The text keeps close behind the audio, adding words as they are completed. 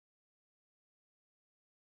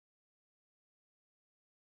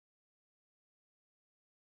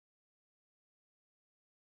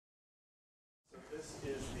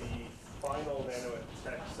final Nano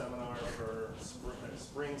Tech seminar for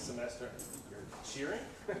spring semester. You're cheering?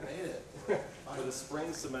 Made it. For the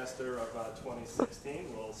spring semester of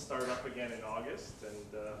 2016. We'll start up again in August, and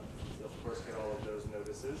you'll of course get all of those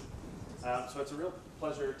notices. So it's a real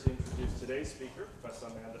pleasure to introduce today's speaker,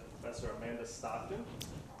 Professor Amanda Stockton.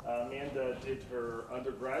 Amanda did her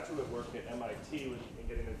undergraduate work at MIT,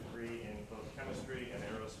 getting a degree in both chemistry and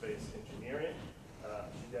aerospace engineering.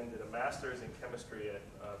 She then did a master's in chemistry at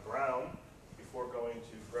Brown before going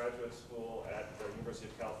to graduate school at the University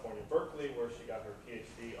of California, Berkeley, where she got her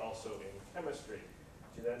PhD also in chemistry.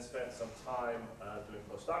 She then spent some time doing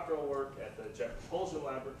postdoctoral work at the Jet Propulsion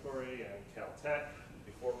Laboratory and Caltech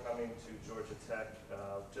before coming to Georgia Tech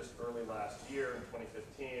just early last year in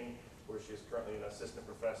 2015, where she is currently an assistant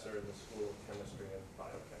professor in the School of Chemistry and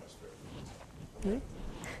Biochemistry. Okay.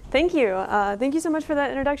 Thank you. Thank you so much for that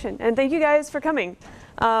introduction. And thank you guys for coming.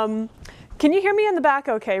 Can you hear me in the back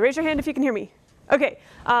okay? Raise your hand if you can hear me. Okay.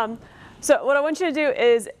 So what I want you to do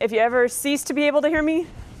is, if you ever cease to be able to hear me,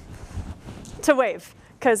 to wave,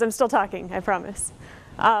 because I'm still talking, I promise.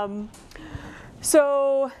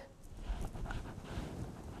 So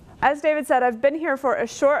as David said, I've been here for a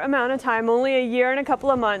short amount of time, only a year and a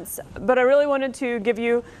couple of months, but I really wanted to give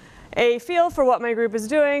you a feel for what my group is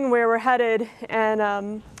doing, where we're headed,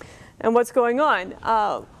 and what's going on.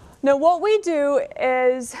 Now what we do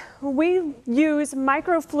is we use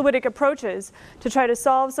microfluidic approaches to try to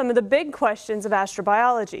solve some of the big questions of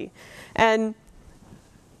astrobiology. And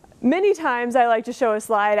many times I like to show a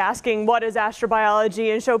slide asking what is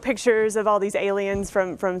astrobiology and show pictures of all these aliens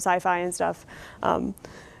from sci-fi and stuff.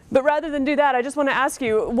 But rather than do that, I just want to ask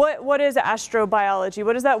you, what is astrobiology?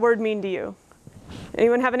 What does that word mean to you?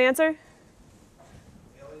 Anyone have an answer?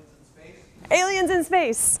 Aliens in space. Aliens in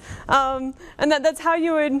space. And that's how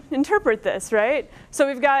you would interpret this, right? So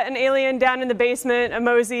we've got an alien down in the basement, a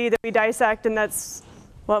mosey that we dissect, and that's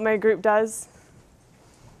what my group does?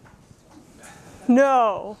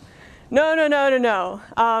 No. No.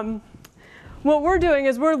 What we're doing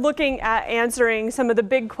is we're looking at answering some of the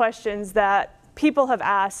big questions that people have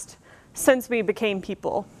asked since we became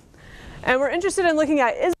people. And we're interested in looking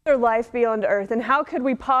at, is there life beyond Earth, and how could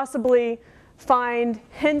we possibly find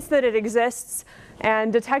hints that it exists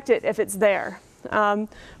and detect it if it's there?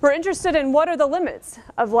 We're interested in what are the limits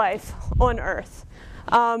of life on Earth,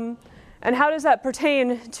 and how does that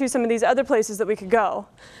pertain to some of these other places that we could go?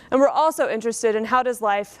 And we're also interested in how does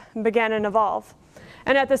life begin and evolve?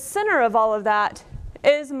 And at the center of all of that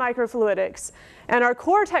is microfluidics. And our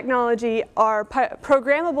core technology are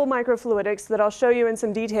programmable microfluidics that I'll show you in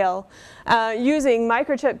some detail, using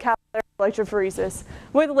microchip capillary electrophoresis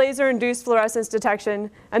with laser-induced fluorescence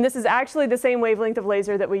detection. And this is actually the same wavelength of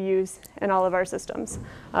laser that we use in all of our systems,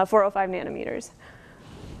 405 nanometers.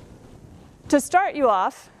 To start you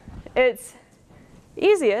off, it's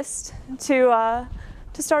easiest to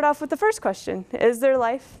start off with the first question. Is there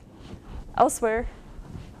life elsewhere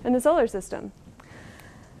in the solar system?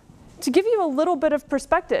 To give you a little bit of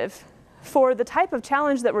perspective for the type of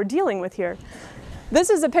challenge that we're dealing with here, this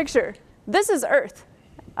is a picture. This is Earth,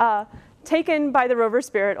 taken by the rover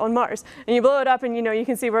Spirit on Mars. And you blow it up and you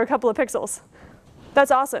can see we're a couple of pixels. That's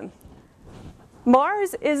awesome.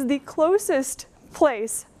 Mars is the closest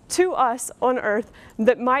place to us on Earth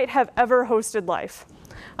that might have ever hosted life.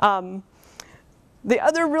 The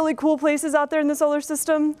other really cool places out there in the solar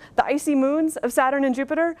system, the icy moons of Saturn and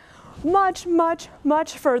Jupiter, much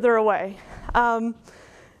further away. And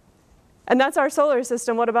that's our solar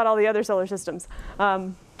system. What about all the other solar systems?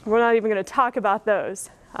 We're not even going to talk about those.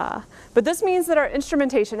 But this means that our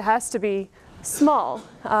instrumentation has to be small,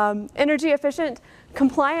 energy efficient,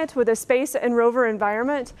 compliant with a space and rover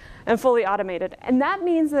environment, and fully automated. And that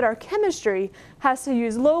means that our chemistry has to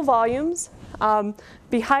use low volumes,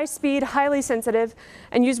 be high speed, highly sensitive,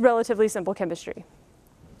 and use relatively simple chemistry.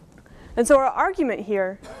 And so our argument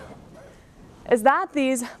here is that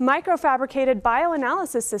these microfabricated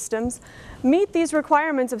bioanalysis systems meet these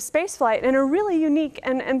requirements of spaceflight in a really unique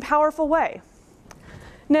and powerful way.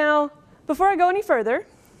 Now, before I go any further,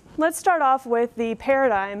 let's start off with the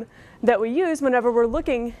paradigm that we use whenever we're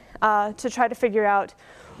looking to try to figure out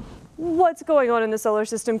what's going on in the solar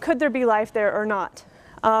system. Could there be life there or not?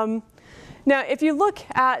 Now, if you look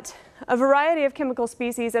at a variety of chemical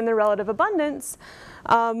species and their relative abundance,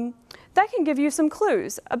 that can give you some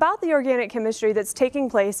clues about the organic chemistry that's taking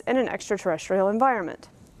place in an extraterrestrial environment.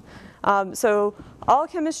 So all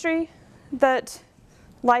chemistry that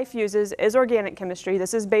life uses is organic chemistry.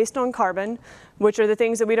 This is based on carbon, which are the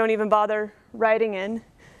things that we don't even bother writing in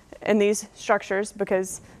these structures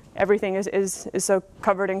because everything is so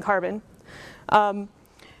covered in carbon.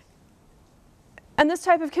 And this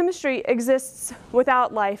type of chemistry exists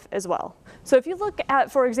without life as well. So if you look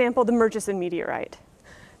at, for example, the Murchison meteorite,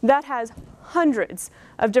 that has hundreds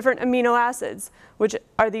of different amino acids, which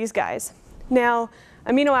are these guys. Now,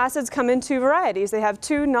 amino acids come in two varieties. They have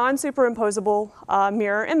two non-superimposable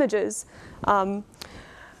mirror images. And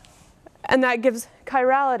that gives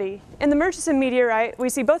chirality. In the Murchison meteorite, we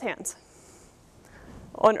see both hands.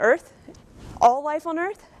 On Earth, all life on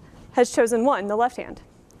Earth has chosen one, the left hand.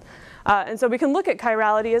 And so we can look at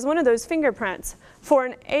chirality as one of those fingerprints for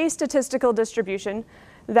an astatistical distribution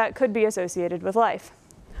that could be associated with life.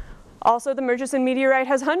 Also, the Murchison meteorite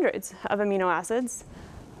has hundreds of amino acids.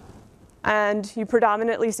 And you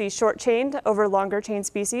predominantly see short-chained over longer-chain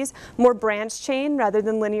species, more branched-chain rather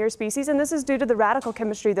than linear species. And this is due to the radical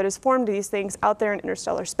chemistry that has formed these things out there in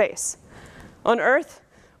interstellar space. On Earth,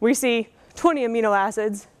 we see 20 amino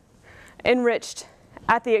acids enriched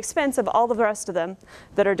at the expense of all the rest of them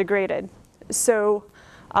that are degraded. So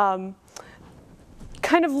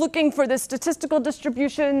kind of looking for this statistical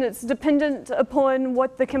distribution that's dependent upon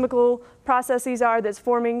what the chemical processes are that's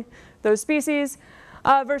forming those species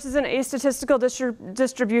versus an astatistical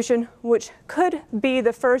distribution, which could be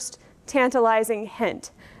the first tantalizing hint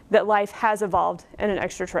that life has evolved in an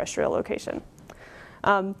extraterrestrial location.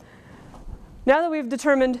 Now that we've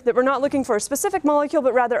determined that we're not looking for a specific molecule,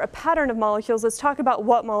 but rather a pattern of molecules, let's talk about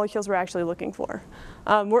what molecules we're actually looking for.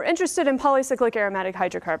 We're interested in polycyclic aromatic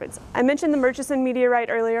hydrocarbons. I mentioned the Murchison meteorite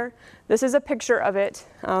earlier. This is a picture of it.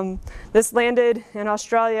 This landed in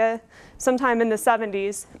Australia sometime in the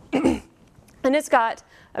 70s. And it's got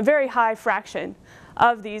a very high fraction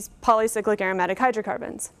of these polycyclic aromatic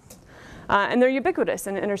hydrocarbons. And they're ubiquitous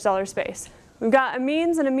in interstellar space. We've got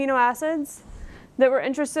amines and amino acids that we're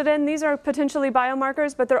interested in. These are potentially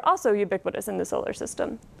biomarkers, but they're also ubiquitous in the solar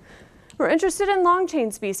system. We're interested in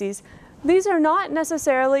long-chain species. These are not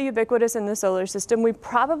necessarily ubiquitous in the solar system. We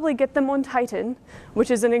probably get them on Titan,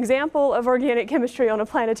 which is an example of organic chemistry on a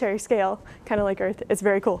planetary scale, kind of like Earth. It's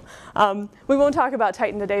very cool. We won't talk about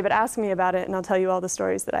Titan today, but ask me about it, and I'll tell you all the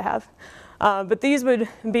stories that I have. But these would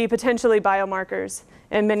be potentially biomarkers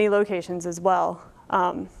in many locations as well.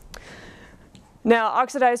 Now,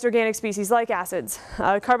 oxidized organic species like acids,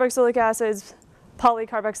 carboxylic acids,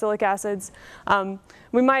 polycarboxylic acids,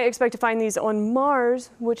 we might expect to find these on Mars,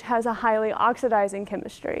 which has a highly oxidizing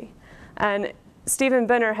chemistry. And Stephen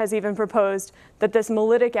Benner has even proposed that this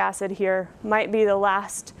molytic acid here might be the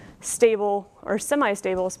last stable or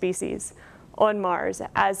semi-stable species on Mars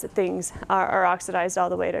as things are oxidized all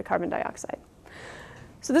the way to carbon dioxide.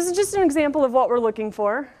 So this is just an example of what we're looking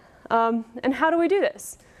for. And how do we do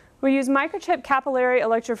this? We use microchip capillary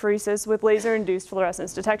electrophoresis with laser-induced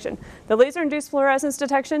fluorescence detection. The laser-induced fluorescence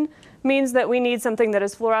detection means that we need something that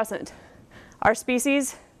is fluorescent. Our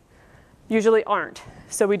species usually aren't,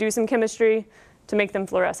 so we do some chemistry to make them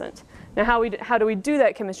fluorescent. Now, how do we do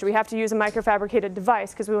that chemistry? We have to use a microfabricated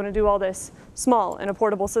device because we want to do all this small in a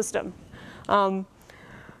portable system. And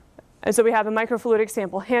so we have a microfluidic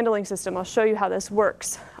sample handling system. I'll show you how this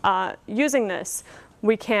works. Using this,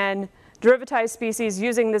 we can derivatize species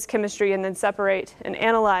using this chemistry and then separate and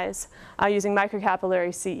analyze using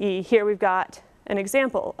microcapillary CE. Here we've got an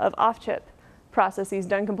example of off-chip processes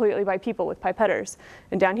done completely by people with pipetters.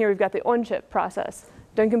 And down here we've got the on-chip process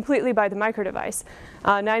done completely by the microdevice,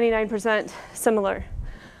 99% similar.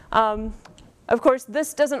 Of course,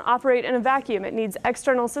 this doesn't operate in a vacuum. It needs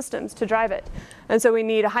external systems to drive it. And so we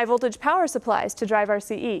need high voltage power supplies to drive our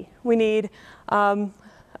CE. We need a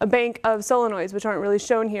bank of solenoids, which aren't really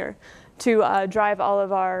shown here, to drive all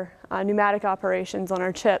of our pneumatic operations on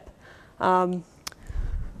our chip.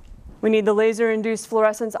 We need the laser-induced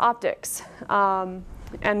fluorescence optics and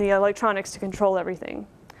the electronics to control everything.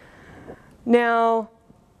 Now,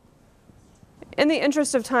 in the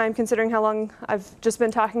interest of time, considering how long I've just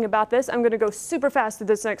been talking about this, I'm going to go super fast through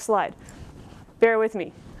this next slide. Bear with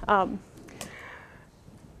me.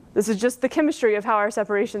 This is just the chemistry of how our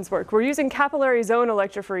separations work. We're using capillary zone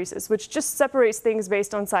electrophoresis, which just separates things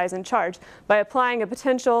based on size and charge. By applying a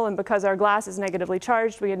potential, and because our glass is negatively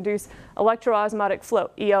charged, we induce electroosmotic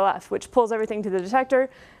flow, EOF, which pulls everything to the detector.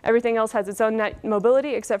 Everything else has its own net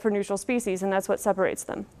mobility except for neutral species, and that's what separates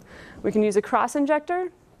them. We can use a cross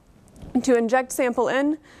injector to inject sample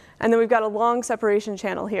in, and then we've got a long separation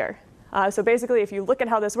channel here. So basically, if you look at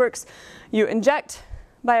how this works, you inject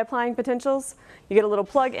by applying potentials, you get a little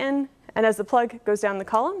plug in, and as the plug goes down the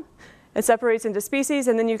column, it separates into species,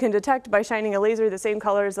 and then you can detect by shining a laser the same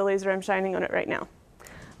color as the laser I'm shining on it right now.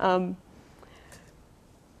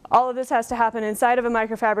 All of this has to happen inside of a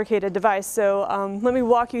microfabricated device, so let me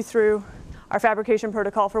walk you through our fabrication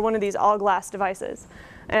protocol for one of these all-glass devices.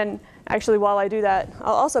 And actually, while I do that,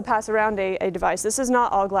 I'll also pass around a device. This is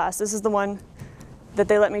not all glass. This is the one that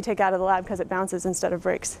they let me take out of the lab because it bounces instead of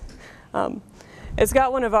breaks. It's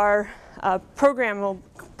got one of our programmable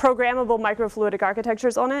microfluidic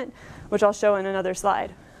architectures on it, which I'll show in another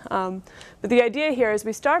slide. But the idea here is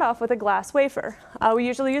we start off with a glass wafer. We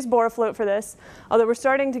usually use borafloat for this, although we're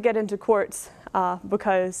starting to get into quartz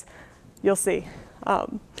because you'll see.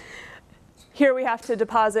 Here we have to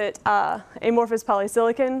deposit amorphous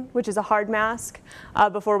polysilicon, which is a hard mask,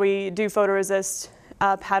 before we do photoresist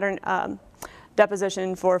pattern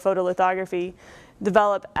deposition for photolithography.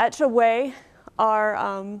 Develop, etch away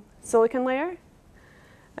our silicon layer,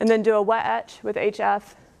 and then do a wet etch with HF,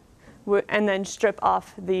 and then strip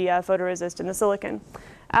off the photoresist in the silicon.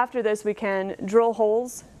 After this, we can drill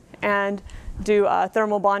holes and do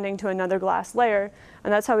thermal bonding to another glass layer,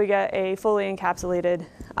 and that's how we get a fully encapsulated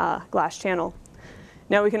glass channel.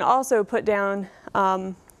 Now we can also put down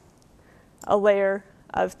a layer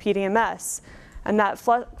of PDMS, and that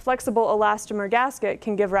flexible elastomer gasket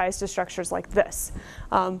can give rise to structures like this.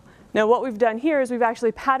 Now what we've done here is we've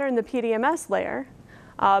actually patterned the PDMS layer,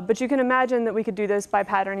 but you can imagine that we could do this by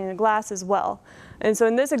patterning the glass as well. And so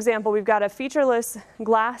in this example, we've got a featureless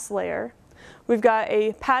glass layer. We've got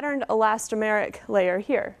a patterned elastomeric layer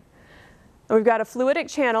here. And we've got a fluidic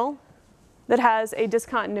channel that has a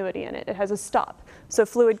discontinuity in it. It has a stop, so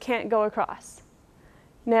fluid can't go across.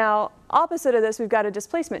 Now, opposite of this, we've got a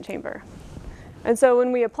displacement chamber. And so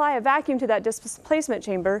when we apply a vacuum to that displacement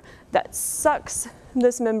chamber, that sucks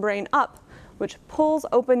this membrane up, which pulls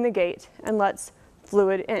open the gate and lets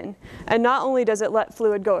fluid in. And not only does it let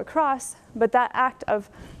fluid go across, but that act of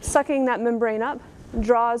sucking that membrane up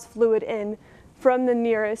draws fluid in from the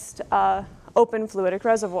nearest open fluidic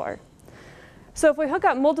reservoir. So if we hook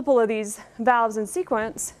up multiple of these valves in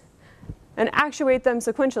sequence and actuate them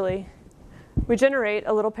sequentially, we generate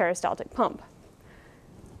a little peristaltic pump.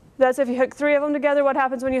 That's if you hook 3 of them together. What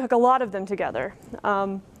happens when you hook a lot of them together?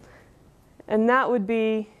 And that would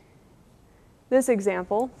be this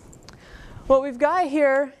example. What we've got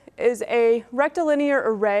here is a rectilinear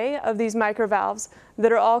array of these microvalves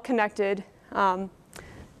that are all connected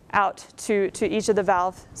out to each of the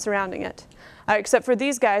valves surrounding it, except for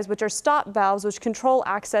these guys, which are stop valves, which control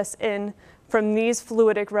access in from these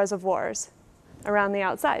fluidic reservoirs around the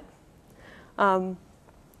outside.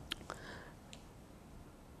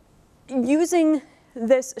 Using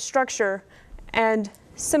this structure and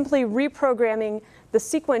simply reprogramming the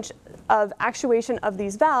sequence of actuation of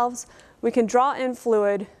these valves, we can draw in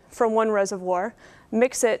fluid from one reservoir,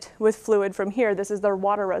 mix it with fluid from here. This is their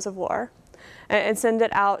water reservoir, and send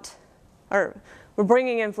it out, or we're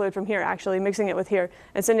bringing in fluid from here, actually, mixing it with here,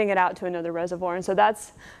 and sending it out to another reservoir. And so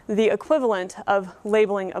that's the equivalent of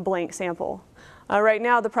labeling a blank sample. Right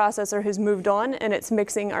now, the processor has moved on, and it's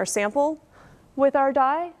mixing our sample with our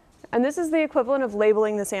dye. And this is the equivalent of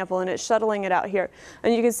labeling the sample, and it's shuttling it out here.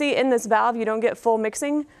 And you can see in this valve, you don't get full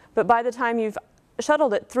mixing, but by the time you've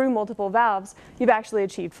shuttled it through multiple valves, you've actually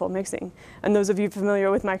achieved full mixing. And those of you familiar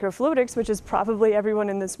with microfluidics, which is probably everyone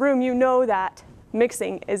in this room, you know that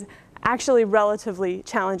mixing is actually relatively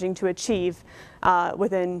challenging to achieve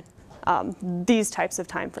within these types of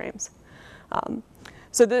time frames.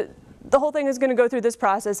 So the whole thing is going to go through this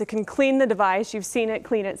process. It can clean the device. You've seen it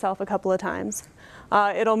clean itself a couple of times.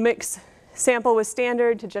 It'll mix sample with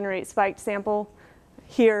standard to generate spiked sample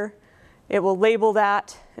here. It will label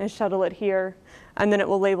that and shuttle it here. And then it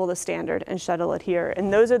will label the standard and shuttle it here.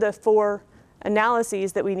 And those are the 4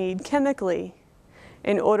 analyses that we need chemically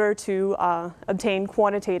in order to obtain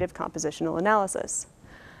quantitative compositional analysis.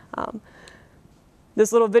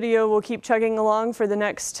 This little video will keep chugging along for the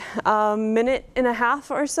next minute and a half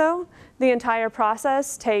or so. The entire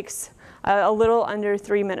process takes a little under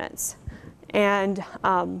 3 minutes. And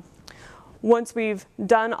once we've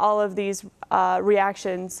done all of these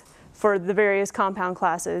reactions for the various compound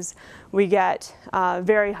classes, we get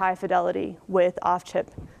very high fidelity with off-chip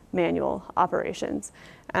manual operations,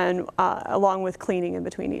 and along with cleaning in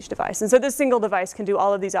between each device. And so this single device can do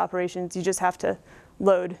all of these operations. You just have to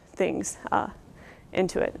load things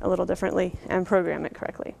into it a little differently and program it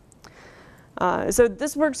correctly. So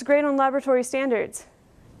this works great on laboratory standards.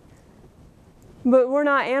 But we're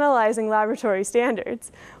not analyzing laboratory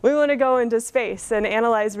standards. We want to go into space and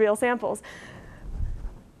analyze real samples.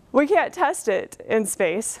 We can't test it in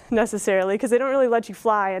space necessarily, because they don't really let you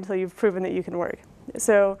fly until you've proven that you can work.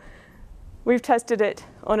 So we've tested it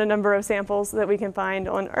on a number of samples that we can find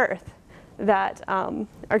on Earth that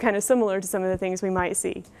are kind of similar to some of the things we might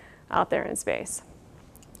see out there in space.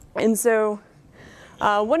 And so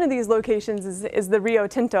one of these locations is the Rio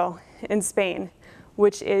Tinto in Spain,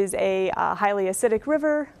 which is a highly acidic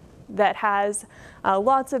river that has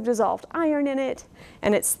lots of dissolved iron in it.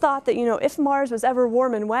 And it's thought that, if Mars was ever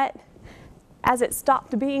warm and wet, as it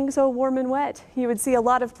stopped being so warm and wet, you would see a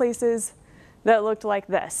lot of places that looked like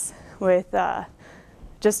this, with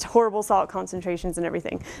just horrible salt concentrations and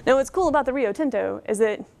everything. Now, what's cool about the Rio Tinto is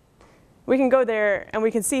that we can go there and we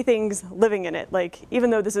can see things living in it. Like, even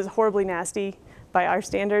though this is horribly nasty by our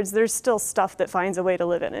standards, there's still stuff that finds a way to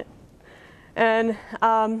live in it. And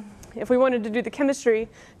if we wanted to do the chemistry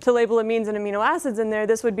to label amines and amino acids in there,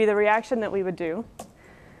 this would be the reaction that we would do.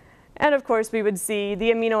 And of course, we would see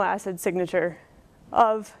the amino acid signature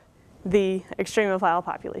of the extremophile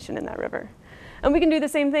population in that river. And we can do the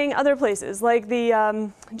same thing other places, like the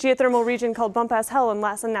geothermal region called Bump-Ass Hell in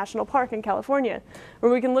Lassen National Park in California,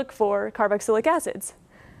 where we can look for carboxylic acids.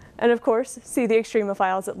 And of course, see the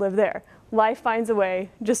extremophiles that live there. Life finds a way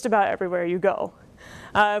just about everywhere you go.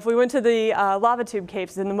 If we went to the lava tube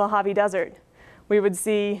caves in the Mojave Desert, we would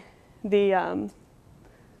see the,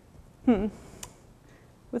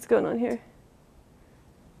 what's going on here?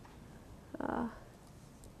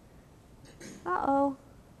 Uh-oh.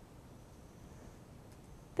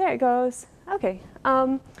 There it goes. Okay.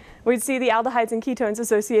 We'd see the aldehydes and ketones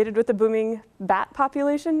associated with the booming bat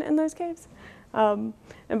population in those caves. And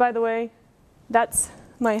by the way, that's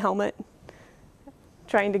my helmet,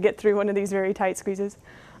 trying to get through one of these very tight squeezes.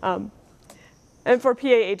 And for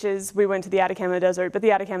PAHs, we went to the Atacama Desert, but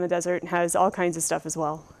the Atacama Desert has all kinds of stuff as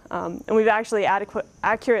well. And we've actually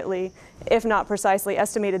accurately, if not precisely,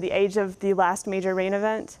 estimated the age of the last major rain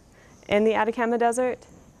event in the Atacama Desert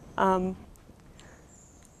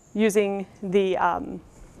using the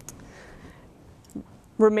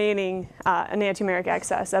remaining enantiomeric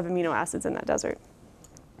excess of amino acids in that desert.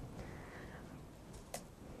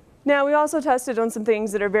 Now, we also tested on some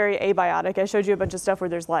things that are very abiotic. I showed you a bunch of stuff where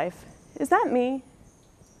there's life. Is that me?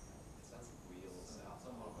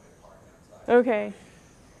 Okay.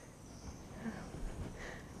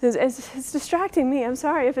 It's distracting me. I'm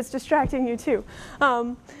sorry if it's distracting you too.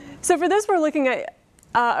 So for this, we're looking at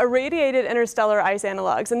irradiated interstellar ice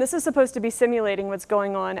analogs. And this is supposed to be simulating what's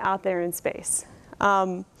going on out there in space.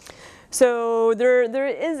 So there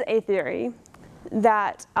is a theory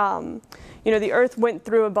that the Earth went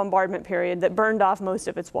through a bombardment period that burned off most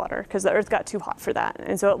of its water because the Earth got too hot for that.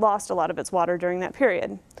 And so it lost a lot of its water during that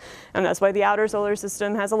period. And that's why the outer solar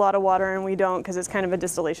system has a lot of water and we don't, because it's kind of a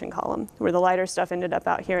distillation column where the lighter stuff ended up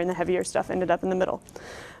out here and the heavier stuff ended up in the middle.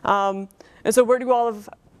 And so where do all of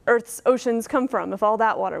Earth's oceans come from if all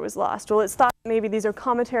that water was lost? Well, it's thought maybe these are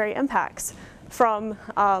cometary impacts from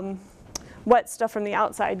wet stuff from the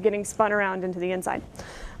outside getting spun around into the inside.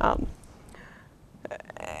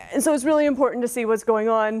 And so it's really important to see what's going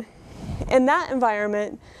on in that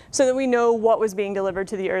environment so that we know what was being delivered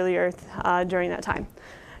to the early Earth during that time.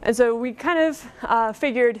 And so we kind of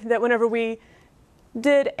figured that whenever we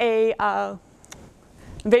did a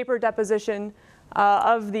vapor deposition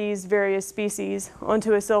of these various species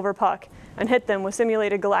onto a silver puck and hit them with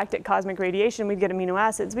simulated galactic cosmic radiation, we'd get amino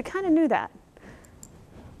acids. We kind of knew that.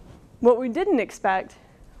 What we didn't expect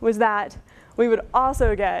was that we would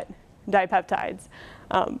also get dipeptides.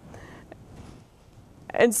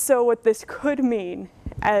 And so what this could mean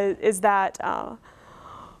is that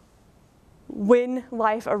when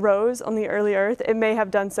life arose on the early Earth, it may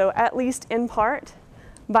have done so at least in part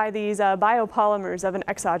by these biopolymers of an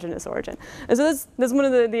exogenous origin. And so this is one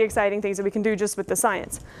of the exciting things that we can do just with the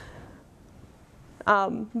science.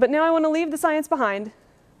 But now I want to leave the science behind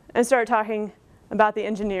and start talking about the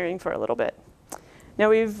engineering for a little bit. Now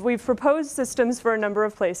we've proposed systems for a number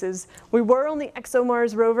of places. We were on the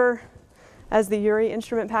ExoMars rover as the URI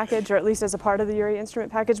instrument package, or at least as a part of the URI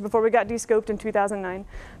instrument package before we got descoped in 2009,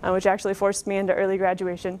 which actually forced me into early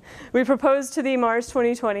graduation. We proposed to the Mars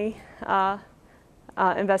 2020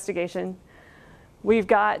 investigation. We've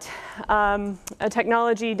got a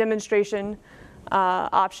technology demonstration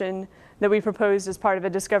option that we proposed as part of a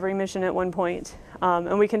discovery mission at one point.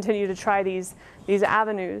 And we continue to try these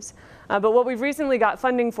avenues. But what we've recently got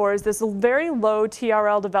funding for is this very low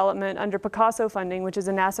TRL development under Picasso funding, which is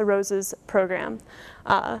a NASA ROSES program,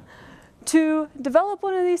 to develop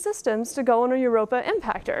one of these systems to go on a Europa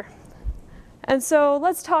impactor. And so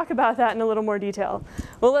let's talk about that in a little more detail.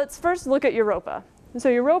 Well, let's first look at Europa. So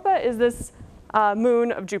Europa is this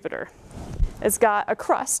moon of Jupiter. It's got a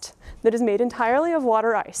crust that is made entirely of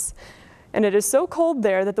water ice. And it is so cold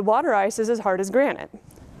there that the water ice is as hard as granite.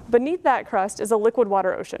 Beneath that crust is a liquid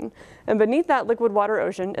water ocean. And beneath that liquid water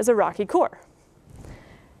ocean is a rocky core.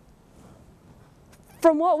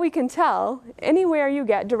 From what we can tell, anywhere you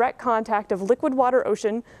get direct contact of liquid water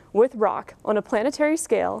ocean with rock on a planetary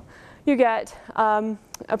scale, you get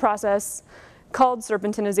a process called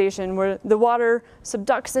serpentinization, where the water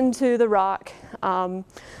subducts into the rock.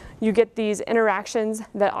 You get these interactions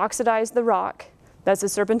that oxidize the rock. That's a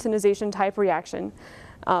serpentinization type reaction.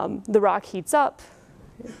 The rock heats up,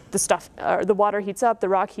 the water heats up, the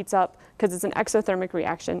rock heats up, because it's an exothermic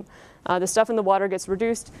reaction. The stuff in the water gets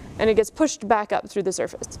reduced, and it gets pushed back up through the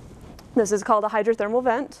surface. This is called a hydrothermal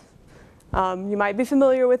vent. You might be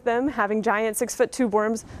familiar with them, having giant 6-foot tube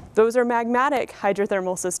worms. Those are magmatic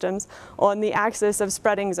hydrothermal systems on the axis of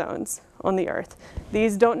spreading zones on the Earth.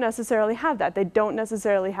 These don't necessarily have that. They don't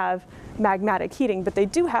necessarily have magmatic heating, but they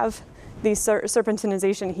do have these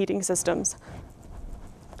serpentinization heating systems.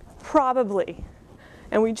 Probably.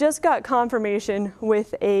 And we just got confirmation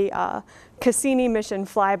with a Cassini mission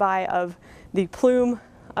flyby of the plume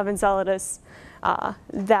of Enceladus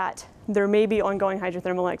that there may be ongoing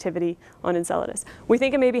hydrothermal activity on Enceladus. We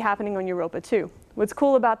think it may be happening on Europa too. What's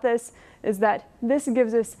cool about this is that this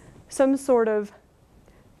gives us some sort of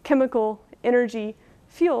chemical energy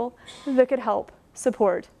fuel that could help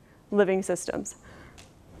support living systems.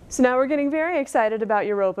 So now we're getting very excited about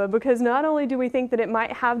Europa, because not only do we think that it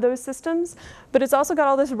might have those systems, but it's also got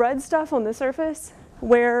all this red stuff on the surface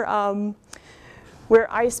where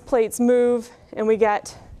ice plates move and we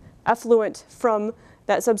get effluent from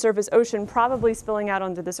that subsurface ocean probably spilling out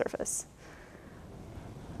onto the surface.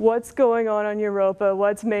 What's going on Europa?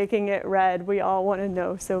 What's making it red? We all want to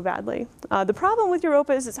know so badly. The problem with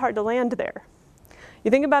Europa is it's hard to land there. You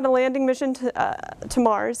think about a landing mission to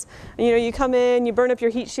Mars. You know, you come in, you burn up your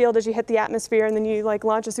heat shield as you hit the atmosphere, and then you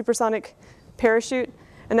launch a supersonic parachute,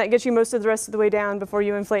 and that gets you most of the rest of the way down before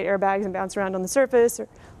you inflate airbags and bounce around on the surface, or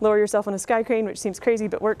lower yourself on a sky crane, which seems crazy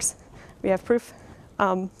but works. We have proof.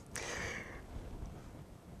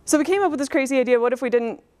 So we came up with this crazy idea: what if we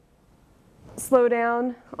didn't slow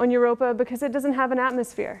down on Europa, because it doesn't have an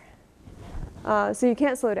atmosphere, so you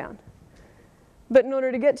can't slow down. But in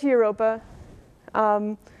order to get to Europa,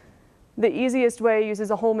 the easiest way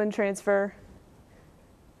uses a Holman transfer,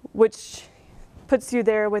 which puts you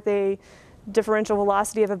there with a differential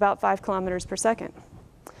velocity of about 5 kilometers per second.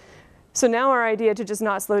 So now our idea to just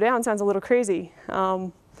not slow down sounds a little crazy.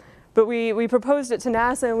 But we proposed it to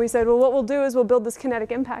NASA, and we said, well, what we'll do is we'll build this kinetic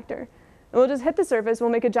impactor. And we'll just hit the surface, we'll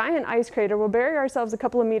make a giant ice crater, we'll bury ourselves a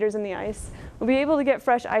couple of meters in the ice. We'll be able to get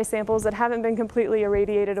fresh ice samples that haven't been completely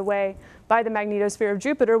irradiated away by the magnetosphere of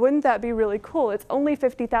Jupiter. Wouldn't that be really cool? It's only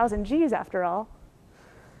 50,000 Gs after all.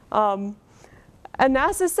 And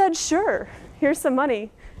NASA said, sure, here's some money,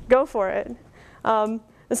 go for it. And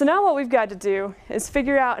so now what we've got to do is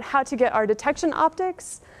figure out how to get our detection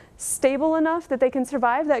optics stable enough that they can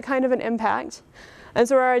survive that kind of an impact. And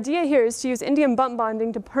so our idea here is to use indium bump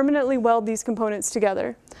bonding to permanently weld these components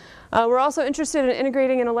together. We're also interested in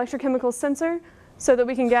integrating an electrochemical sensor so that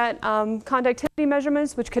we can get conductivity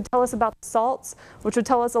measurements, which could tell us about the salts, which would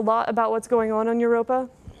tell us a lot about what's going on Europa.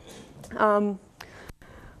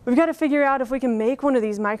 We've got to figure out if we can make one of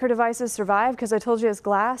these micro devices survive, because I told you it's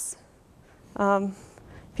glass.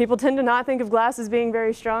 People tend to not think of glass as being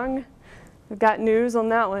very strong. We've got news on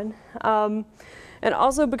that one. And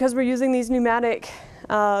also, because we're using these pneumatic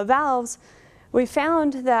valves, we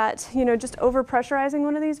found that just overpressurizing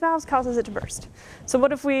one of these valves causes it to burst. So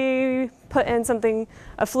what if we put in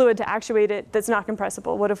a fluid to actuate it that's not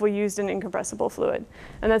compressible? What if we used an incompressible fluid?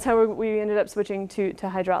 And that's how we ended up switching to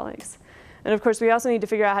hydraulics. And of course, we also need to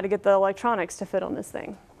figure out how to get the electronics to fit on this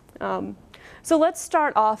thing. So let's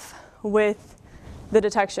start off with the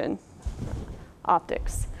detection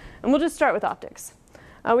optics. And we'll just start with optics.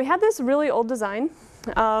 We had this really old design.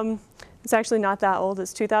 It's actually not that old,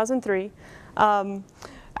 it's 2003,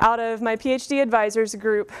 out of my PhD advisors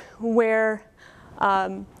group, where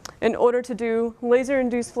in order to do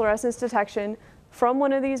laser-induced fluorescence detection from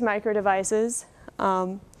one of these micro devices,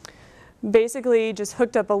 basically just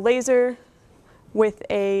hooked up a laser with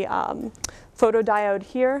a photodiode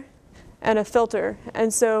here and a filter.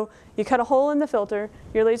 And so you cut a hole in the filter,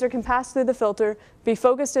 your laser can pass through the filter, be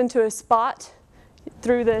focused into a spot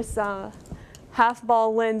through this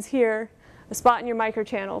half-ball lens here, a spot in your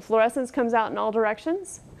microchannel. Fluorescence comes out in all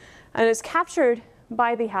directions, and it's captured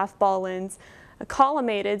by the half-ball lens,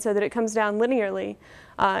 collimated so that it comes down linearly.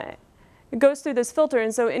 It goes through this filter,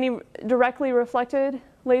 and so any directly reflected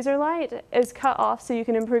laser light is cut off so you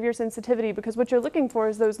can improve your sensitivity, because what you're looking for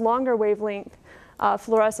is those longer wavelength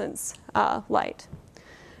fluorescence light.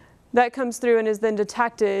 That comes through and is then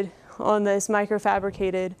detected on this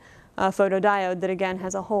microfabricated photodiode that again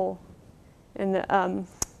has a hole in the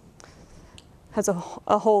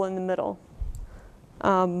hole in the middle.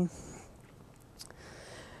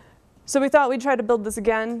 So we thought we'd try to build this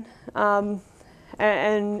again,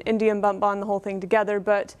 and indium bump bond the whole thing together,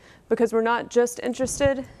 but because we're not just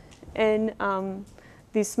interested in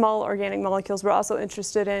these small organic molecules, we're also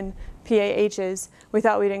interested in PAHs. We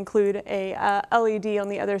thought we'd include a LED on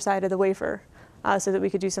the other side of the wafer so that we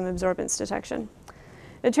could do some absorbance detection.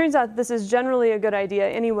 It turns out this is generally a good idea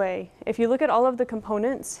anyway. If you look at all of the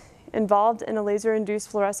components involved in a laser-induced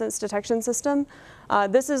fluorescence detection system,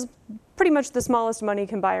 this is pretty much the smallest money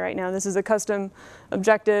can buy right now. This is a custom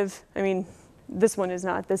objective. I mean, this one is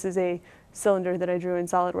not. This is a cylinder that I drew in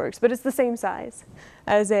SolidWorks, but it's the same size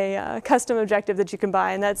as a custom objective that you can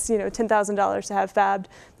buy, and that's $10,000 to have fabbed.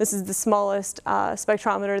 This is the smallest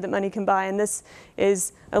spectrometer that money can buy, and this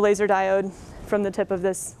is a laser diode from the tip of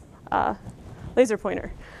this laser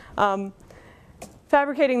pointer.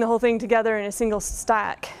 Fabricating the whole thing together in a single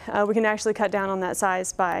stack, we can actually cut down on that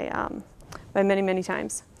size by many, many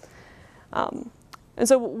times. And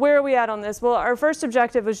so where are we at on this? Well, our first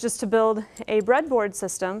objective was just to build a breadboard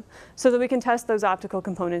system so that we can test those optical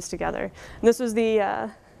components together. And this was the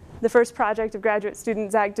first project of graduate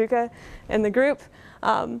student Zach Duca in the group.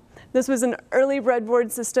 This was an early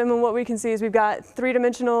breadboard system, and what we can see is we've got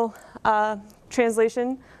three-dimensional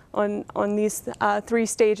translation on these 3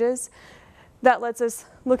 stages. That lets us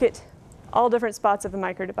look at all different spots of a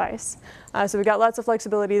micro device. So we've got lots of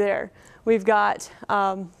flexibility there. We've got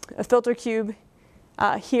a filter cube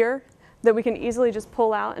here that we can easily just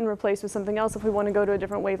pull out and replace with something else if we want to go to a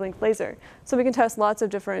different wavelength laser. So we can test lots of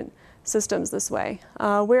different systems this way.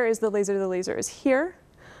 Where is the laser? The laser is here.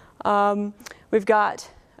 We've got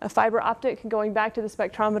a fiber optic going back to the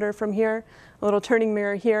spectrometer from here, a little turning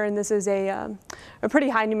mirror here, and this is a pretty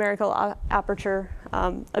high numerical aperture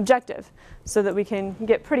objective so that we can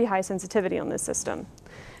get pretty high sensitivity on this system.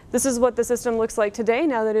 This is what the system looks like today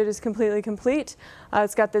now that it is completely complete.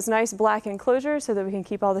 It's got this nice black enclosure so that we can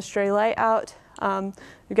keep all the stray light out.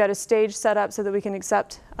 We've got a stage set up so that we can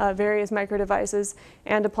accept various micro devices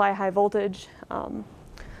and apply high voltage.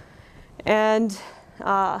 And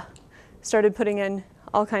started putting in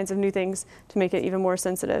all kinds of new things to make it even more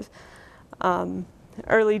sensitive.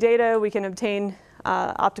 Early data, we can obtain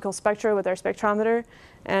optical spectra with our spectrometer,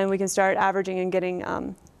 and we can start averaging and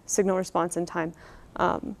getting signal response in time.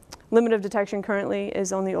 Limit of detection currently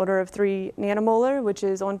is on the order of 3 nanomolar, which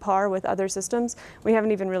is on par with other systems. We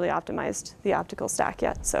haven't even really optimized the optical stack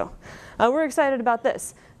yet, so we're excited about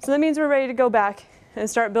this. So that means we're ready to go back and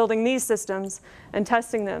start building these systems and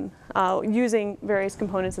testing them using various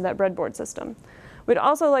components of that breadboard system. We'd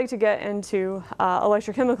also like to get into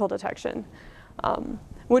electrochemical detection,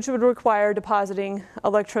 which would require depositing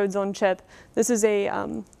electrodes on chip. This is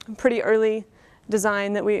a pretty early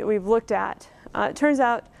design that we've looked at. It turns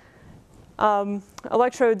out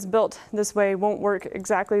electrodes built this way won't work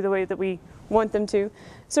exactly the way that we want them to.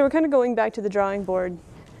 So we're kind of going back to the drawing board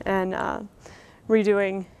and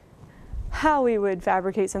redoing how we would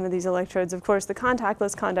fabricate some of these electrodes. Of course, the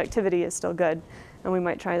contactless conductivity is still good, and we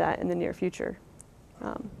might try that in the near future.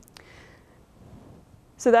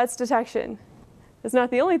 So that's detection. It's not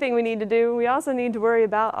the only thing we need to do. We also need to worry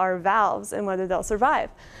about our valves and whether they'll survive.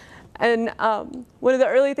 And one of the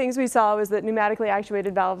early things we saw was that pneumatically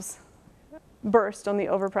actuated valves burst on the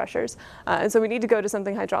overpressures. And so we need to go to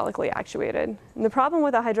something hydraulically actuated. And the problem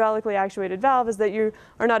with a hydraulically actuated valve is that you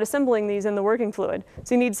are not assembling these in the working fluid.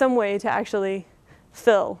 So you need some way to actually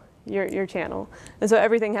fill your channel. And so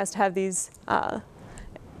everything has to have these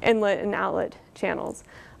inlet and outlet channels.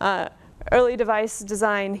 Early device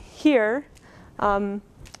design here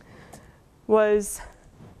was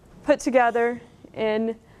put together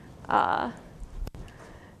in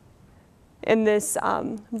this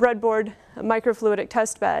breadboard microfluidic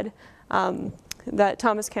test bed that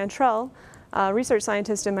Thomas Cantrell, a research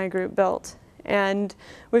scientist in my group, built. And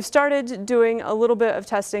we've started doing a little bit of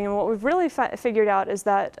testing, and what we've really figured out is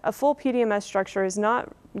that a full PDMS structure is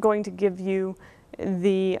not going to give you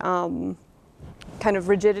the kind of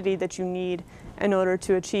rigidity that you need in order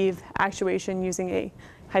to achieve actuation using a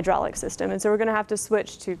hydraulic system. And so we're going to have to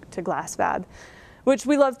switch to glass fab, which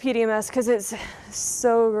we love PDMS because it's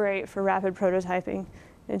so great for rapid prototyping.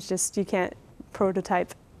 It's just you can't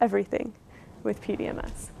prototype everything with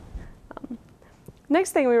PDMS.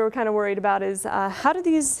 Next thing we were kind of worried about is how do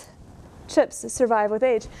these chips survive with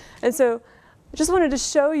age? And so I just wanted to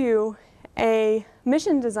show you a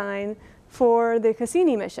mission design for the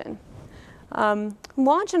Cassini mission.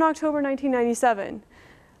 Launch in October 1997.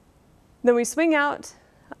 Then we swing out,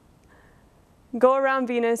 go around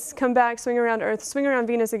Venus, come back, swing around Earth, swing around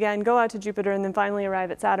Venus again, go out to Jupiter, and then finally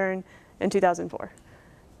arrive at Saturn in 2004.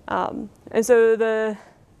 And so the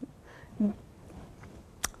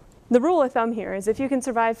rule of thumb here is if you can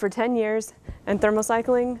survive for 10 years and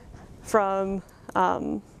thermocycling from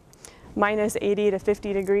minus 80 to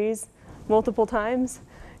 50 degrees multiple times,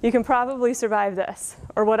 you can probably survive this,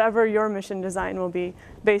 or whatever your mission design will be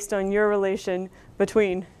based on your relation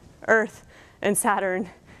between Earth and Saturn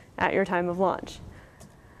at your time of launch.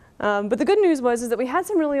 But the good news was that we had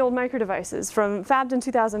some really old micro devices from fabbed in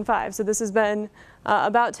 2005. So this has been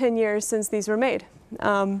about 10 years since these were made.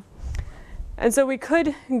 And so we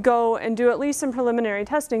could go and do at least some preliminary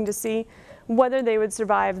testing to see whether they would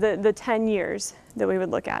survive the 10 years that we would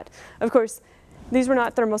look at. Of course, these were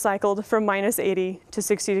not thermocycled from minus 80 to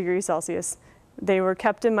 60 degrees Celsius. They were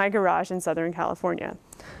kept in my garage in Southern California.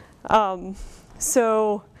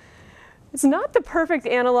 So it's not the perfect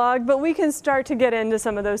analog, but we can start to get into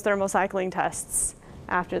some of those thermocycling tests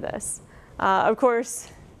after this. Of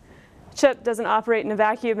course, chip doesn't operate in a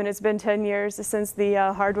vacuum, and it's been 10 years since the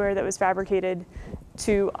hardware that was fabricated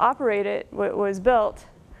to operate it was built.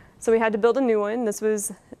 So we had to build a new one. This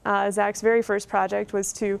was Zach's very first project,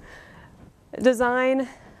 was to design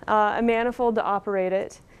a manifold to operate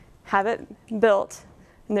it, have it built,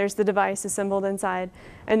 and there's the device assembled inside,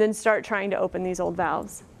 and then start trying to open these old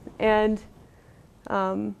valves. And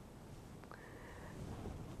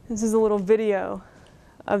this is a little video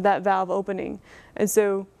of that valve opening. And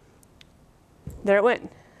so there it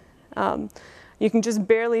went. You can just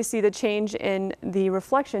barely see the change in the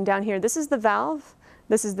reflection down here. This is the valve.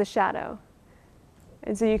 This is the shadow.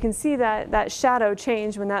 And so you can see that shadow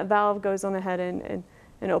change when that valve goes on ahead and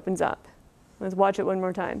opens up. Let's watch it one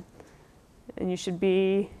more time. And you should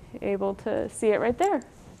be able to see it right there.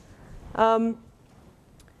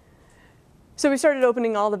 So we started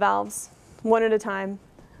opening all the valves one at a time.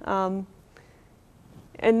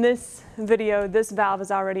 In this video, this valve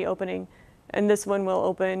is already opening, and this one will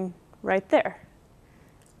open right there.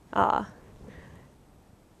 And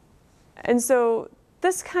so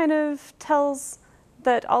this kind of tells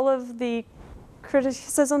that all of the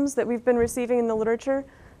criticisms that we've been receiving in the literature,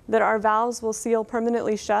 that our valves will seal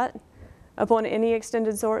permanently shut upon any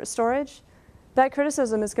extended storage, that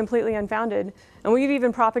criticism is completely unfounded. And we've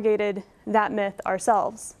even propagated that myth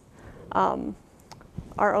ourselves,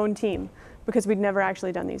 our own team, because we'd never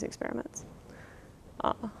actually done these experiments.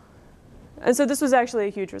 And so this was actually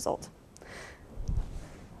a huge result.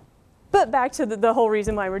 But back to the whole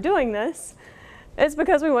reason why we're doing this, it's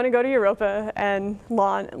because we want to go to Europa and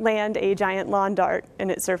land a giant lawn dart in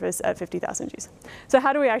its surface at 50,000 Gs. So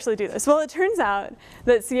how do we actually do this? Well, it turns out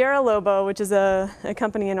that Sierra Lobo, which is a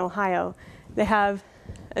company in Ohio, they have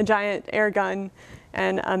a giant air gun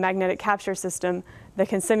and a magnetic capture system that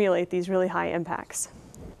can simulate these really high impacts.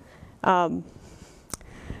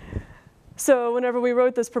 So whenever we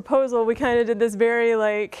wrote this proposal, we kind of did this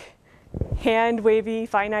very hand-wavy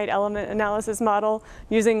finite element analysis model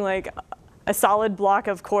using a solid block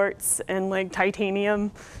of quartz and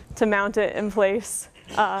titanium to mount it in place.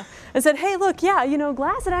 And said, hey, look, yeah,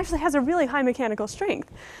 glass, it actually has a really high mechanical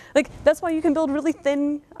strength. That's why you can build really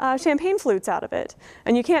thin champagne flutes out of it.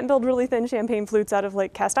 And you can't build really thin champagne flutes out of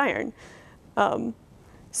cast iron.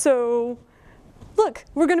 So look,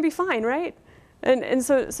 we're going to be fine, right? And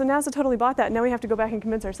so NASA totally bought that. Now we have to go back and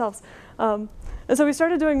convince ourselves. And so we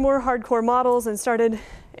started doing more hardcore models and started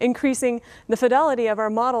increasing the fidelity of our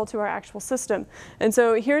model to our actual system. And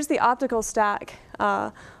so here's the optical stack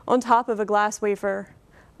on top of a glass wafer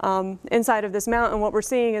inside of this mount. And what we're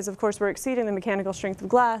seeing is, of course, we're exceeding the mechanical strength of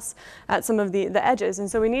glass at some of the edges. And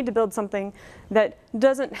so we need to build something that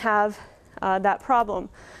doesn't have that problem.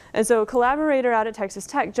 And so a collaborator out at Texas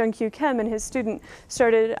Tech, Jung-Kyu Kim, and his student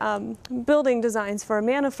started building designs for a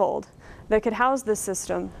manifold that could house this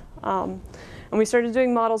system. And we started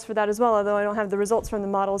doing models for that as well, although I don't have the results from the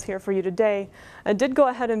models here for you today. I did go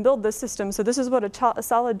ahead and build this system. So this is what a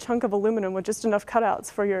solid chunk of aluminum with just enough cutouts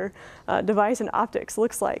for your device and optics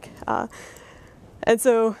looks like. And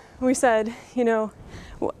so we said,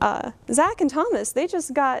 Zach and Thomas, they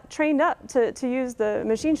just got trained up to use the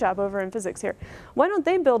machine shop over in physics here. Why don't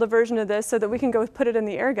they build a version of this so that we can go put it in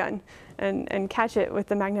the air gun and catch it with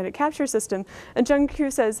the magnetic capture system? And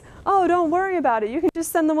Jung-Kyu says, oh, don't worry about it. You can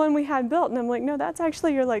just send the one we had built. And I'm like, no, that's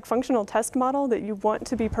actually your functional test model that you want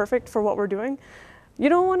to be perfect for what we're doing. You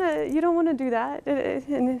don't want to do that.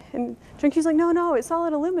 And Jung-Kyu's like, no, it's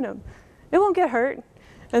solid aluminum. It won't get hurt.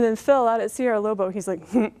 And then Phil out at Sierra Lobo, he's like,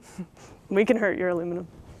 we can hurt your aluminum.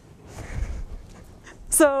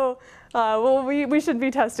 So well, we should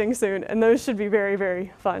be testing soon, and those should be very,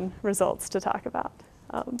 very fun results to talk about.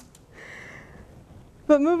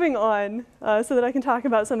 But moving on, so that I can talk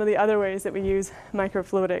about some of the other ways that we use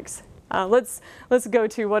microfluidics, let's go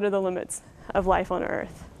to what are the limits of life on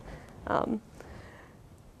Earth.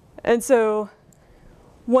 And so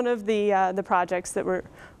one of the projects that we're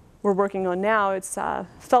we're working on now. It's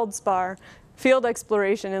feldspar, field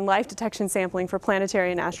exploration and life detection sampling for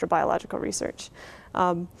planetary and astrobiological research.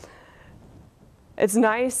 It's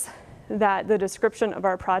nice that the description of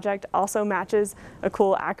our project also matches a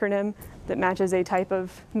cool acronym that matches a type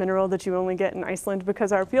of mineral that you only get in Iceland,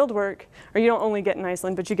 because our field work, or you don't only get in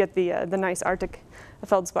Iceland, but you get the nice Arctic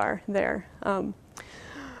feldspar there.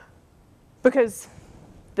 Because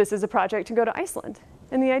this is a project to go to Iceland.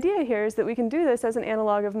 And the idea here is that we can do this as an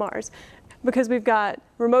analog of Mars, because we've got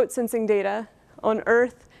remote sensing data on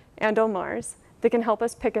Earth and on Mars that can help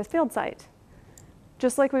us pick a field site,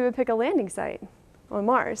 just like we would pick a landing site on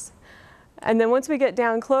Mars. And then once we get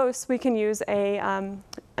down close, we can use an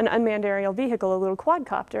unmanned aerial vehicle, a little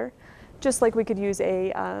quadcopter, just like we could use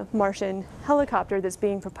a Martian helicopter that's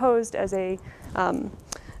being proposed as a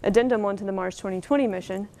addendum onto the Mars 2020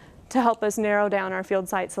 mission to help us narrow down our field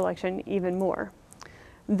site selection even more.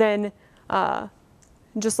 Then,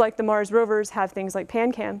 just like the Mars rovers have things like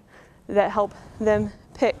PanCam that help them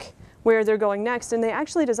pick where they're going next, and they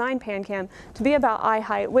actually designed PanCam to be about eye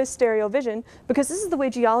height with stereo vision, because this is the way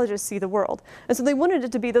geologists see the world. And so they wanted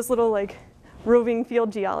it to be this little like roving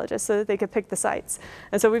field geologist so that they could pick the sites.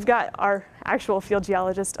 And so we've got our actual field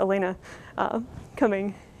geologist, Elena,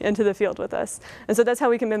 coming into the field with us. And so that's how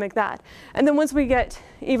we can mimic that. And then once we get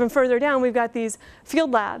even further down, we've got these field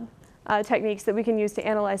lab techniques that we can use to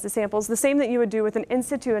analyze the samples, the same that you would do with an in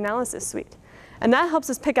situ analysis suite. And that helps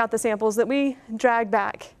us pick out the samples that we drag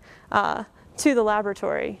back to the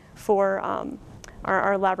laboratory for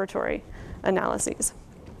our laboratory analyses,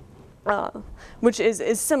 which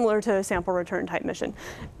is similar to a sample return type mission.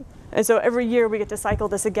 And so every year we get to cycle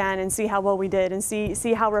this again and see how well we did and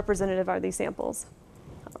see how representative are these samples.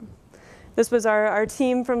 This was our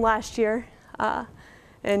team from last year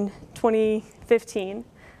in 2015.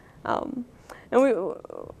 And we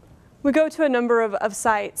go to a number of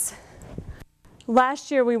sites. Last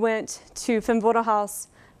year we went to Fimmvörðuháls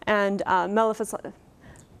and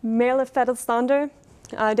Mælifellsstrandir.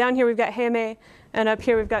 Down here we've got Heimaey, and up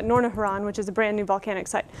here we've got Norðurhraun, which is a brand new volcanic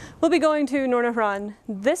site. We'll be going to Norðurhraun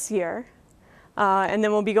this year, and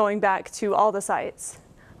then we'll be going back to all the sites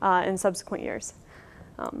in subsequent years.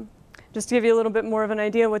 Just to give you a little bit more of an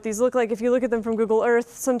idea what these look like, if you look at them from Google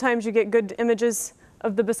Earth, sometimes you get good images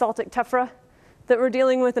of the basaltic tephra that we're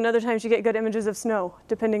dealing with, and other times you get good images of snow,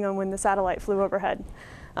 depending on when the satellite flew overhead.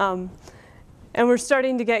 And we're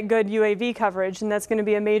starting to get good UAV coverage, and that's going to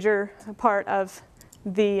be a major part of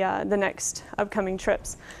the next upcoming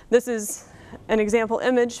trips. This is an example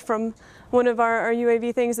image from one of our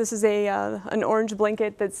UAV things. This is an orange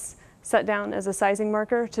blanket that's set down as a sizing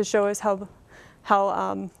marker to show us how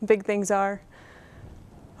big things are.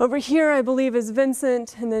 Over here, I believe, is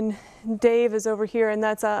Vincent, and then Dave is over here, and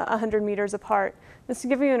that's 100 meters apart. Just to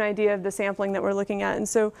give you an idea of the sampling that we're looking at. And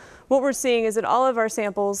so what we're seeing is that all of our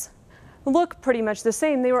samples look pretty much the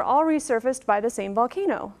same. They were all resurfaced by the same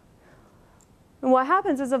volcano. And what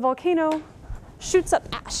happens is a volcano shoots up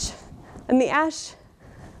ash, and the ash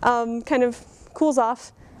kind of cools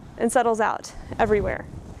off and settles out everywhere.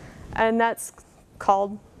 And that's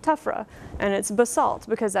called tephra, and it's basalt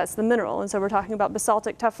because that's the mineral, and so we're talking about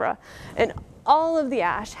basaltic tephra. And all of the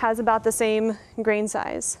ash has about the same grain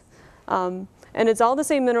size. And it's all the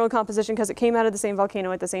same mineral composition because it came out of the same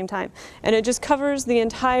volcano at the same time. And it just covers the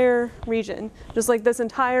entire region, just like this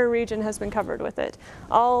entire region has been covered with it,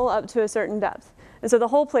 all up to a certain depth. And so the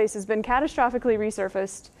whole place has been catastrophically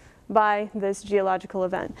resurfaced by this geological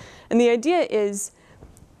event. And the idea is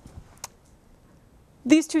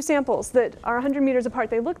these two samples that are 100 meters apart,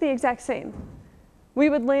 they look the exact same. We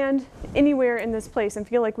would land anywhere in this place and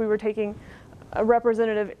feel like we were taking a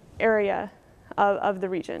representative area of the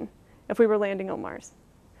region if we were landing on Mars.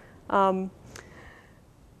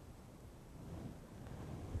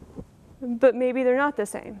 But maybe they're not the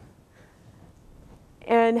same.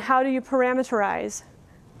 And how do you parameterize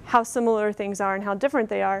how similar things are and how different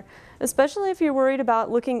they are, especially if you're worried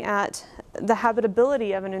about looking at the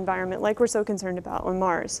habitability of an environment like we're so concerned about on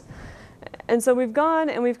Mars. And so we've gone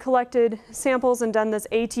and we've collected samples and done this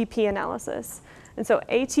ATP analysis. And so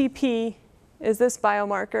ATP is this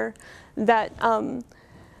biomarker that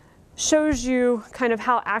shows you kind of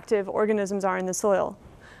how active organisms are in the soil.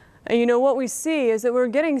 And you know what we see is that we're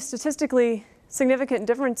getting statistically significant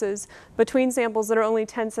differences between samples that are only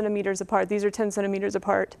 10 centimeters apart. These are 10 centimeters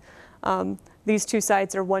apart. These two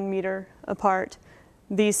sites are 1 meter apart.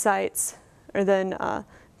 These sites are then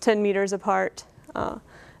 10 meters apart,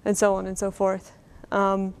 and so on and so forth.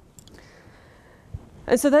 And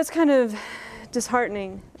so that's kind of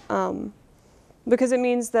disheartening because it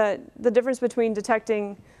means that the difference between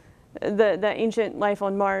detecting the ancient life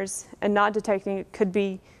on Mars and not detecting it could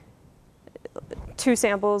be two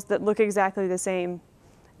samples that look exactly the same,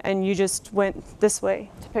 and you just went this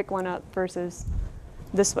way to pick one up versus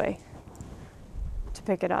this way to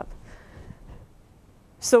pick it up.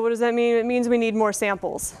 So what does that mean? It means we need more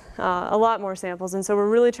samples, a lot more samples. And so we're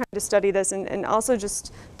really trying to study this and also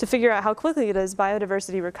just to figure out how quickly does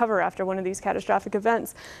biodiversity recover after one of these catastrophic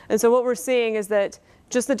events. And so what we're seeing is that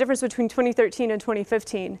just the difference between 2013 and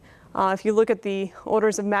 2015, if you look at the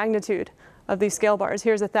orders of magnitude of these scale bars,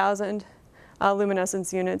 here's 1,000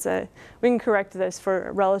 luminescence units. We can correct this for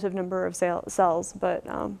a relative number of cells, but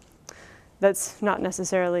that's not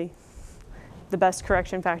necessarily the best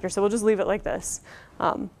correction factor. So we'll just leave it like this.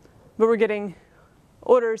 But we're getting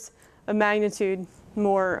orders of magnitude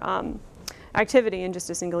more activity in just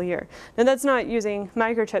a single year. Now that's not using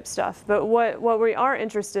microchip stuff, but what we are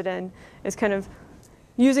interested in is kind of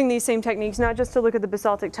using these same techniques, not just to look at the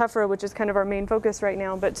basaltic tephra, which is kind of our main focus right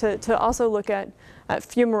now, but to also look at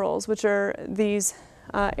fumaroles, which are these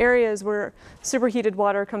areas where superheated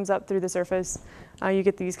water comes up through the surface. You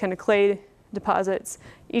get these kind of clay deposits.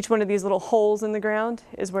 Each one of these little holes in the ground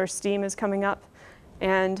is where steam is coming up.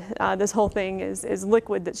 And this whole thing is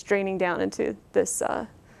liquid that's draining down into this,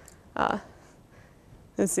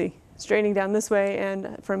 let's see, it's draining down this way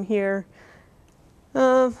and from here.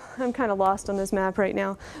 I'm kind of lost on this map right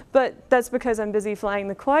now, but that's because I'm busy flying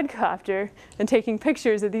the quadcopter and taking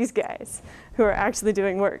pictures of these guys who are actually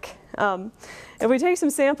doing work. If we take some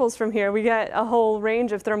samples from here, we get a whole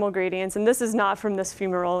range of thermal gradients, and this is not from this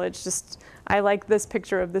fumarole. It's just, I like this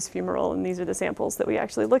picture of this fumarole, and these are the samples that we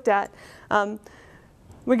actually looked at.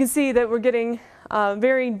 We can see that we're getting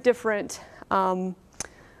very different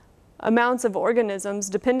amounts of organisms,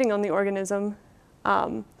 depending on the organism,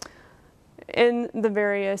 in the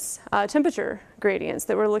various temperature gradients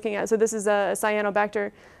that we're looking at. So this is a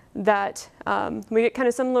cyanobacter that we get kind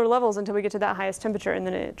of similar levels until we get to that highest temperature, and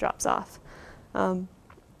then it drops off. But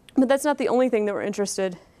that's not the only thing that we're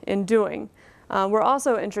interested in doing. We're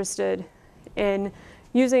also interested in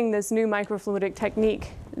using this new microfluidic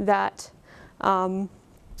technique that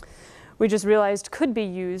we just realized could be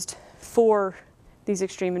used for these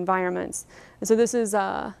extreme environments. And so this is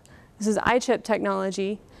ChBE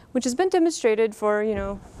technology, which has been demonstrated for,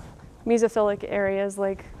 mesophilic areas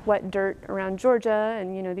like wet dirt around Georgia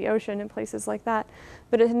and, the ocean and places like that.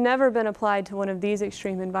 But it had never been applied to one of these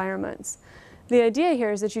extreme environments. The idea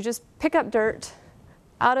here is that you just pick up dirt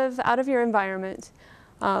out of your environment.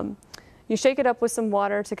 You shake it up with some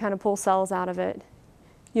water to kind of pull cells out of it.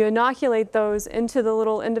 You inoculate those into the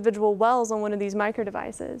little individual wells on one of these micro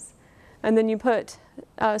devices. And then you put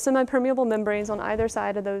semi-permeable membranes on either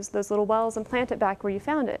side of those little wells and plant it back where you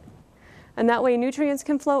found it. And that way nutrients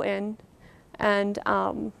can flow in and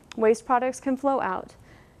waste products can flow out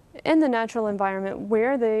in the natural environment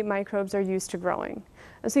where the microbes are used to growing.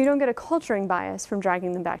 And so you don't get a culturing bias from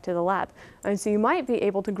dragging them back to the lab. And so you might be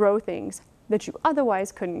able to grow things that you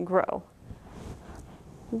otherwise couldn't grow.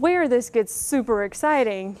 Where this gets super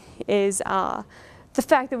exciting is the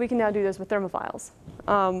fact that we can now do this with thermophiles.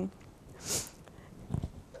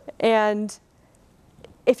 And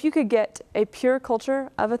if you could get a pure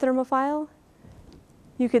culture of a thermophile,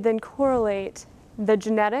 you could then correlate the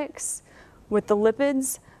genetics with the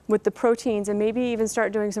lipids, with the proteins, and maybe even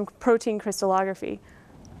start doing some protein crystallography,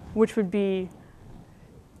 which would be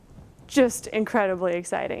just incredibly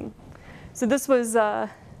exciting. So this was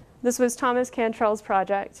Thomas Cantrell's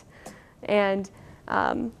project, and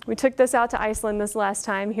we took this out to Iceland this last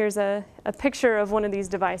time. Here's a picture of one of these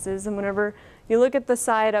devices, and whenever you look at the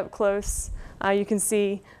side up close, you can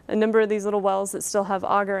see a number of these little wells that still have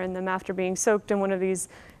agar in them after being soaked in one of these,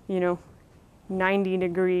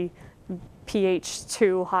 90-degree pH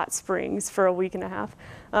 2 hot springs for a week and a half.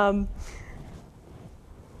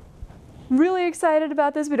 Really excited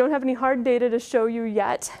about this. We don't have any hard data to show you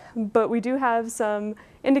yet, but we do have some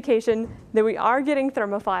indication that we are getting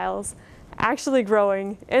thermophiles actually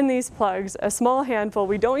growing in these plugs, a small handful.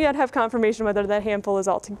 We don't yet have confirmation whether that handful is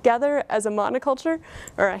all together as a monoculture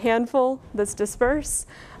or a handful that's dispersed.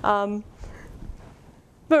 But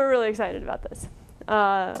we're really excited about this.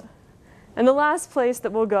 And the last place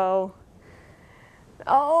that we'll go,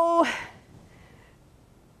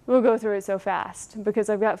 we'll go through it so fast because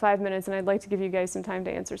I've got 5 minutes and I'd like to give you guys some time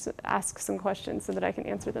to ask some questions so that I can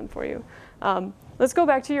answer them for you. Let's go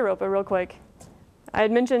back to Europa real quick. I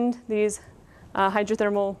had mentioned these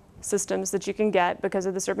hydrothermal systems that you can get because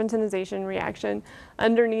of the serpentinization reaction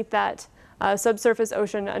underneath that subsurface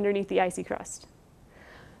ocean underneath the icy crust.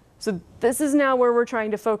 So this is now where we're trying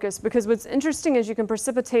to focus, because what's interesting is you can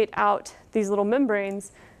precipitate out these little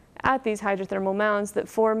membranes at these hydrothermal mounds that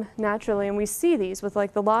form naturally, and we see these with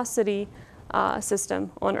like the Lost City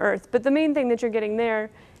system on Earth. But the main thing that you're getting there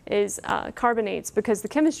is carbonates, because the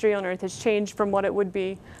chemistry on Earth has changed from what it would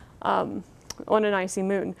be on an icy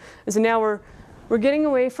moon. And so now we're getting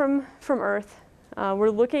away from Earth. We're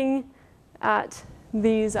looking at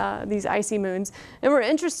these icy moons, and we're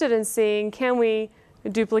interested in seeing, can we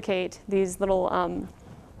duplicate these little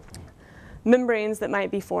membranes that might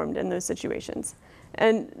be formed in those situations.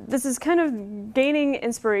 And this is kind of gaining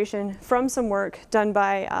inspiration from some work done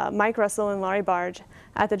by Mike Russell and Laurie Barge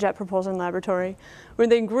at the Jet Propulsion Laboratory, where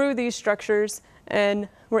they grew these structures and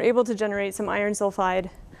were able to generate some iron sulfide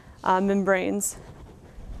membranes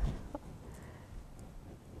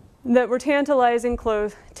that were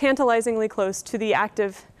tantalizingly close to the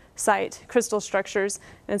active site crystal structures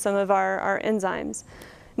in some of our enzymes.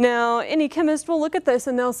 Now, any chemist will look at this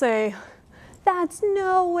and they'll say, that's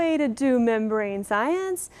no way to do membrane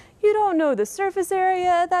science. You don't know the surface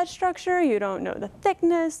area of that structure. You don't know the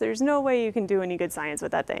thickness. There's no way you can do any good science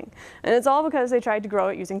with that thing. And it's all because they tried to grow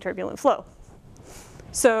it using turbulent flow.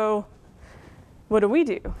 So what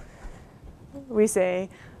do? We say,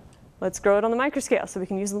 let's grow it on the microscale so we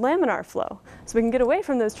can use the laminar flow, so we can get away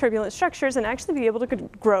from those turbulent structures and actually be able to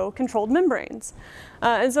grow controlled membranes.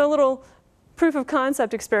 And so a little proof of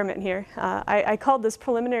concept experiment here. I called this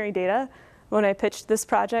preliminary data when I pitched this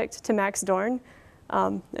project to Max Dorn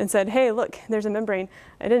and said, hey, look, there's a membrane.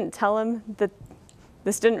 I didn't tell him that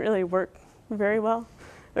this didn't really work very well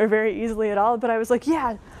or very easily at all, but I was like,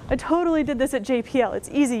 yeah, I totally did this at JPL. It's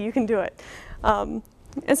easy, you can do it. And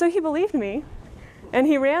so he believed me, and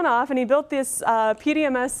he ran off and he built this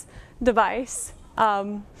PDMS device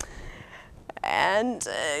and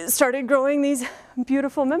started growing these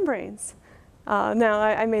beautiful membranes. Now,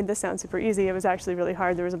 I made this sound super easy. It was actually really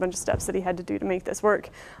hard. There was a bunch of steps that he had to do to make this work.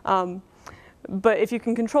 But if you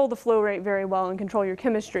can control the flow rate very well and control your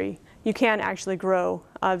chemistry, you can actually grow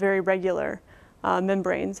very regular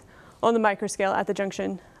membranes on the microscale at the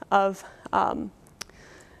junction of the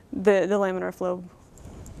laminar flow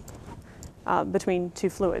between two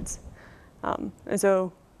fluids. And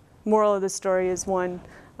so moral of the story is, one,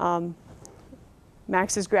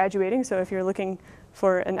 Max is graduating, so if you're looking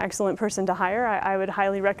for an excellent person to hire, I would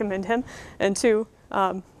highly recommend him. And two,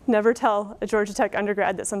 never tell a Georgia Tech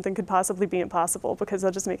undergrad that something could possibly be impossible, because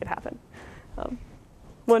they'll just make it happen.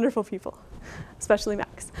 Wonderful people, especially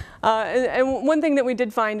Max. And one thing that we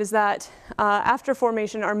did find is that after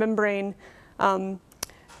formation, our membrane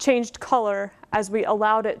changed color as we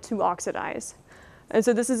allowed it to oxidize. And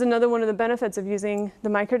so this is another one of the benefits of using the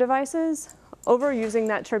micro devices over using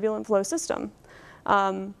that turbulent flow system.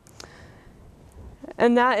 And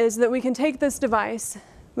that is that we can take this device,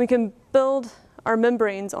 we can build our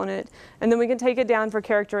membranes on it, and then we can take it down for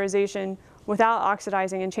characterization without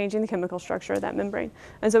oxidizing and changing the chemical structure of that membrane.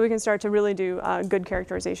 And so we can start to really do good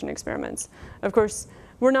characterization experiments. Of course,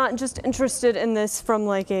 we're not just interested in this from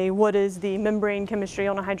like a, what is the membrane chemistry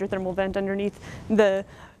on a hydrothermal vent underneath the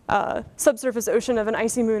subsurface ocean of an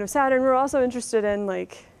icy moon of Saturn. We're also interested in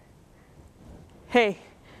like, hey,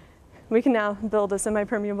 we can now build a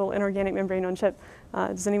semi-permeable inorganic membrane on chip.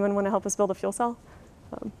 Does anyone want to help us build a fuel cell?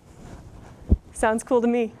 Sounds cool to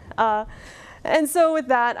me. And so with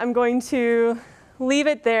that, I'm going to leave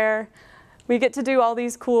it there. We get to do all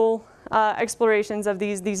these cool explorations of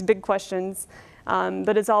these big questions,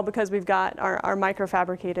 but it's all because we've got our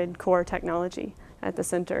microfabricated core technology at the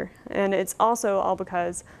center. And it's also all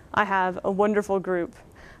because I have a wonderful group.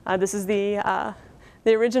 This is the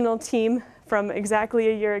original team from exactly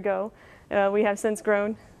a year ago. We have since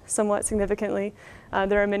grown somewhat significantly.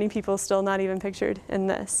 There are many people still not even pictured in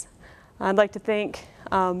this. I'd like to thank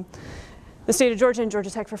the state of Georgia and Georgia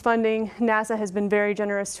Tech for funding. NASA has been very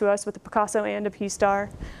generous to us with a Picasso and a P-Star.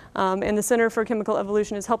 And the Center for Chemical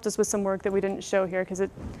Evolution has helped us with some work that we didn't show here because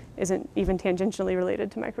it isn't even tangentially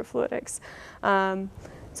related to microfluidics.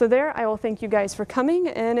 So there, I will thank you guys for coming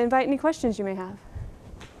and invite any questions you may have.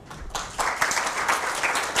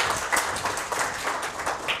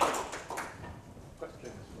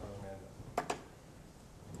 Questions for Amanda?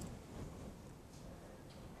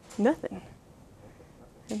 Nothing.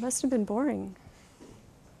 It must have been boring.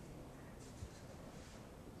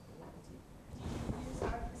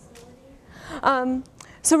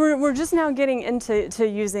 So we're just now getting into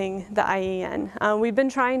using the IEN. We've been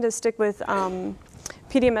trying to stick with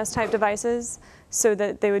PDMS type devices so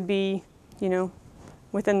that they would be, you know,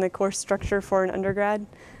 within the course structure for an undergrad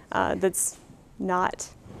that's not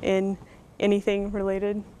in anything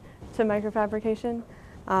related to microfabrication.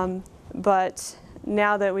 But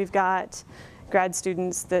now that we've got grad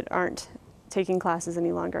students that aren't taking classes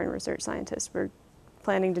any longer in research scientists, we're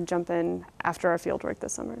planning to jump in after our field work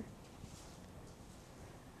this summer.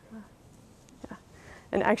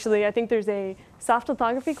 And actually, I think there's a soft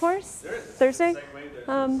lithography course There is. Thursday. There's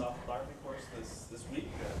a soft photography course this week,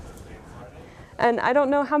 Thursday and Friday. And I don't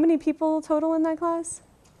know how many people total in that class.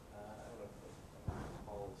 I don't know if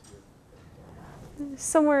Paul is here.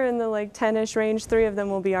 Somewhere in the like 10-ish range. 3 of them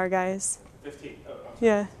will be our guys. 15. Oh, I'm sorry.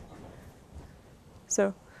 Yeah.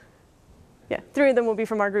 So, yeah, 3 of them will be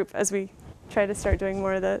from our group as we try to start doing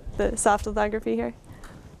more of the soft lithography here.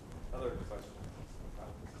 Other questions?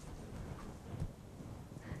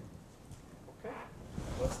 Okay.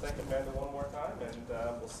 Let's thank Amanda one more time,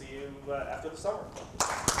 and we'll see you after the summer.